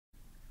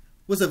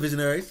What's up,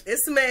 visionaries?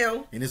 It's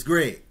Mel. And it's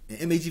Greg.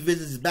 And M.A.G.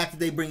 Visions is back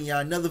today bringing y'all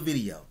another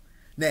video.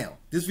 Now,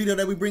 this video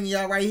that we bringing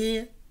y'all right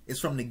here is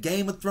from the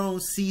Game of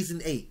Thrones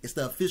Season 8. It's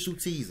the official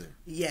teaser.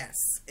 Yes,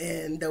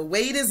 and the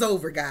wait is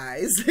over,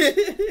 guys.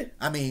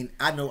 I mean,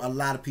 I know a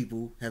lot of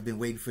people have been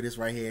waiting for this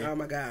right here. Oh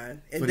my God.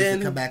 And for then this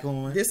to come back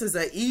on. This is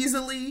an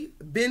easily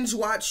binge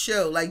watch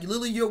show. Like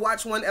literally you'll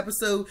watch one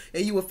episode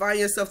and you will find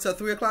yourself till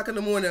 3 o'clock in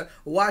the morning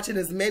watching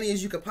as many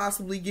as you could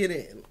possibly get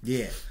in.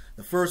 Yeah.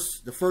 The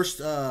first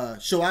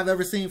show I've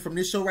ever seen from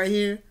this show right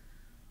here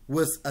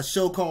was a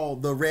show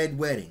called The Red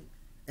Wedding.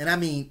 And I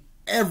mean,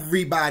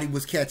 everybody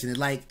was catching it.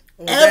 Like,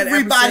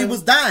 everybody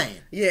was dying.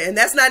 Yeah, and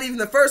that's not even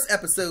the first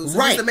episode. So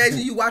right. Just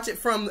imagine you watch it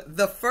from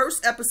the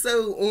first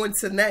episode on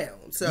to now.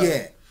 So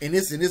yeah, in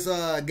this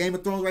Game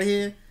of Thrones right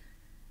here,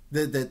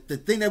 the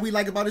thing that we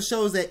like about the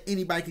show is that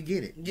anybody could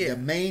get it. Yeah, the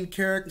main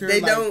character. They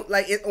don't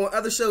like it on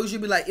other shows.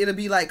 You'll be like, it'll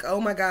be like, oh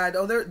my God,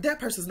 oh that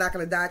person's not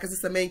gonna die because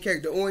it's the main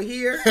character. On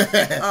here,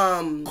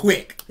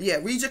 quick. Yeah,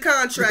 read your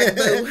contract,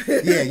 boo.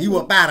 Yeah, you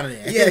up out of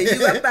there. Yeah,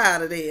 you up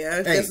out of there.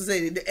 Hey. That's what I'm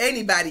saying.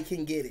 Anybody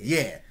can get it.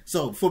 Yeah.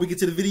 So before we get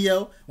to the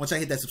video, once y'all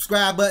hit that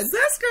subscribe button,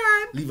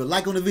 leave a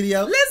like on the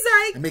video,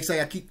 and make sure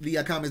y'all leave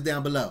your comments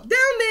down below.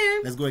 Down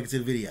there. Let's go ahead and get to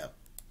the video.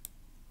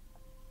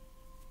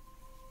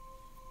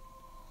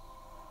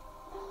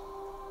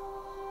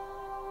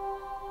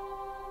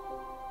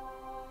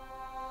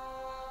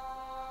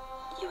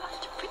 You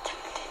have to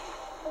protect him.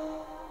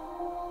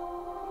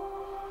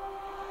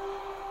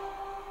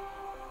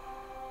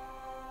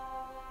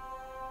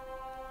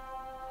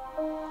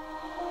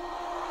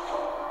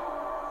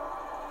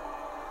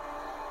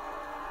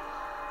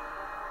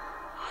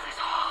 All this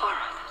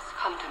horror that's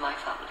come to my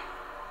family.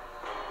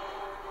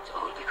 It's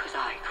all because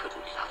I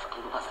couldn't love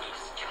a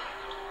motherless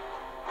child.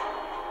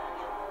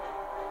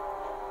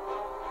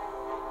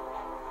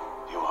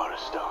 You are a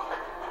Stark.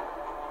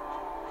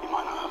 You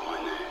might not have my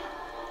name.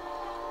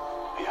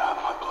 You have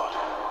my blood.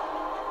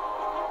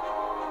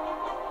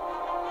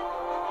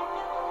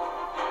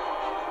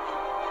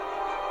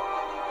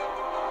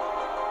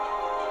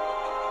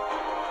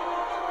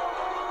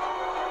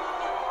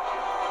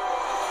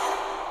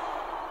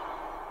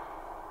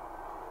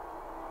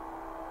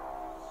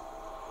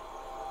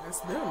 That's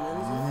them,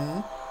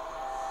 man.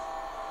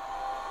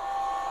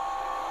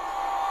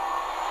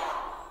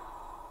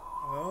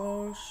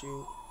 Oh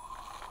shoot.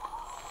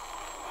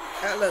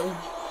 Hello.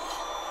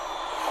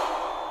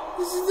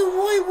 This is the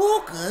White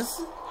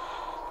Walkers.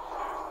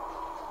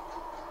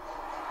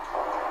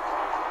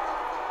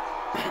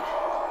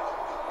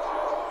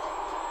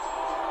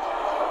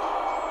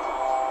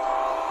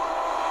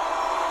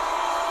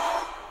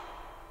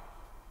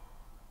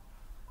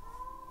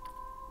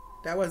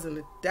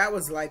 That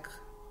was like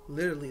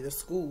literally the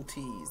school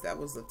tease. That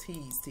was a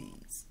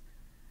tease.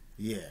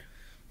 Yeah.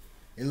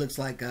 It looks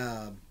like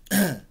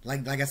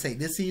like I say,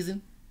 this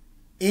season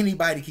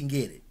anybody can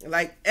get it.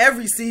 Like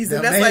every season.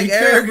 The That's like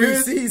every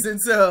characters. season.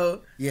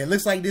 So yeah, it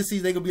looks like this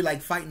season they're gonna be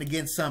like fighting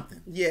against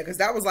something. Yeah, because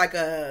that was like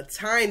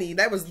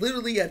that was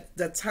literally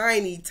the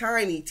tiny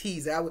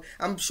teaser.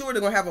 I'm sure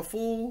they're gonna have a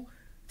full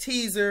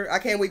teaser. I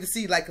can't wait to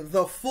see like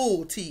the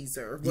full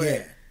teaser. But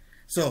yeah.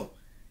 So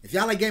if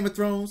y'all like Game of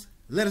Thrones,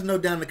 let us know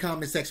down in the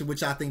comment section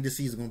what y'all think this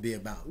season is gonna be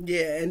about.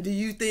 Yeah, and do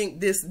you think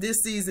this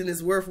season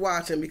is worth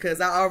watching? Because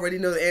I already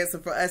know the answer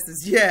for us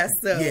is yes.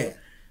 So yeah.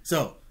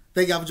 So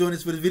thank y'all for joining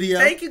us for the video.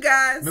 Thank you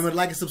guys. Remember to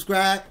like and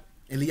subscribe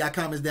and leave your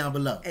comments down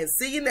below. And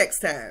see you next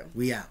time.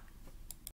 We out.